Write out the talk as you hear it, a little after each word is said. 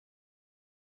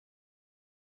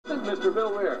Mr.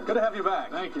 Bill Weir. Good to have you back.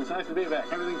 Thank you. It's nice to be back.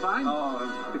 Everything fine?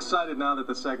 Oh, I'm excited now that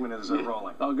the segment is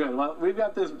rolling. Oh, good. Well, we've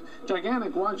got this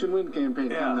gigantic Watch and Win campaign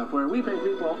coming up where we pay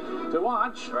people to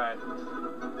watch. Right.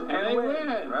 And they win.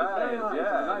 Right. Nice.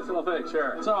 Yeah. Nice little thing.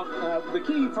 Sure. So the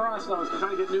key for us, though, is to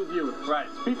try to get new viewers. Right.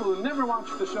 People who never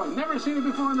watched the show, never seen it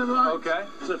before in their lives. Okay.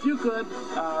 So if you could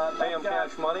pay them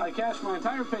cash money. I cash my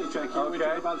entire paycheck here, which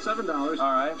is about $7.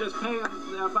 All right. Just pay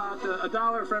them about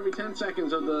 $1 for every 10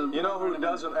 seconds of the. You know who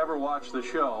doesn't ever watch the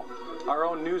show? Our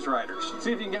own news writers.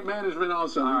 See if you can get management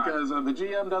also, because the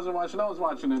GM doesn't watch. No one's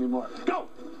watching anymore. Go.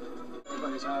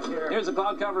 Everybody's out here. Here's a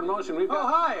cloud covered motion. We've got. Oh,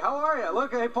 hi. How are you?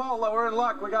 Look, hey, Paul, we're in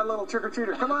luck. We got a little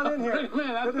trick-or-treater. Come on in here. Wait a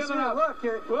minute, that's good to see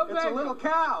you. Look, it's a little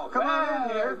cow. Come on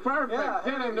in here. Perfect. Yeah,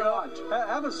 Get him to watch.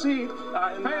 Have a seat. All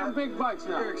right, pay him big bucks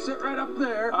now. Here, sit right up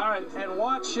there. All right. And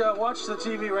watch the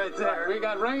TV right there. Right, we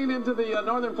got rain into the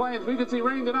northern plains. We could see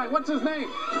rain tonight. What's his name?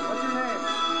 What's your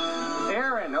name?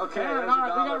 Aaron. Okay. Aaron, all right,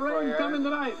 we got rain coming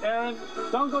tonight. Aaron,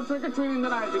 don't go trick-or-treating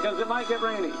tonight because it might get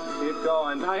rainy. Keep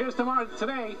going. Now, here's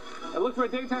today. Look for a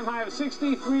daytime high of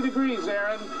 63 degrees,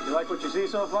 Aaron. You like what you see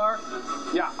so far?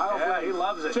 Yeah, I don't he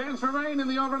loves it. Chance for rain in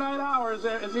the overnight hours.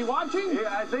 Is he watching?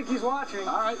 Yeah, I think he's watching.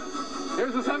 All right.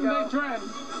 Here's the 7-day trend.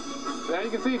 There you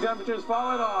can see temperatures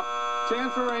falling off.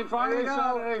 Chance for rain Friday,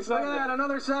 Saturday, Sunday. Look at that,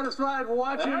 another satisfied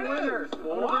watching winner.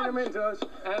 Bring him into us.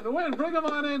 And the wind, bring them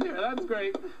on in here. That's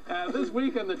great. This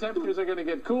weekend, the temperatures are going to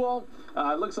get cool.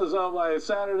 It looks as though by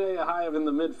Saturday, a high of in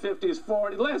the mid-50s,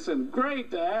 40. Listen,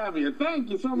 great to have you. Thank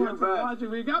you so much for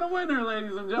watching. We got a winner,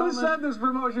 ladies and gentlemen. Who said this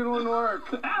promotion wouldn't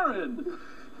work? Aaron.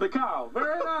 The cow.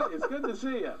 Very nice. Good to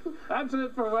see you. That's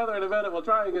it for weather and event. We'll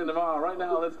try again tomorrow. Right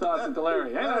now, let's toss it to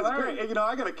Larry. Hey, that's Larry. great. You know,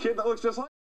 I got a kid that looks just like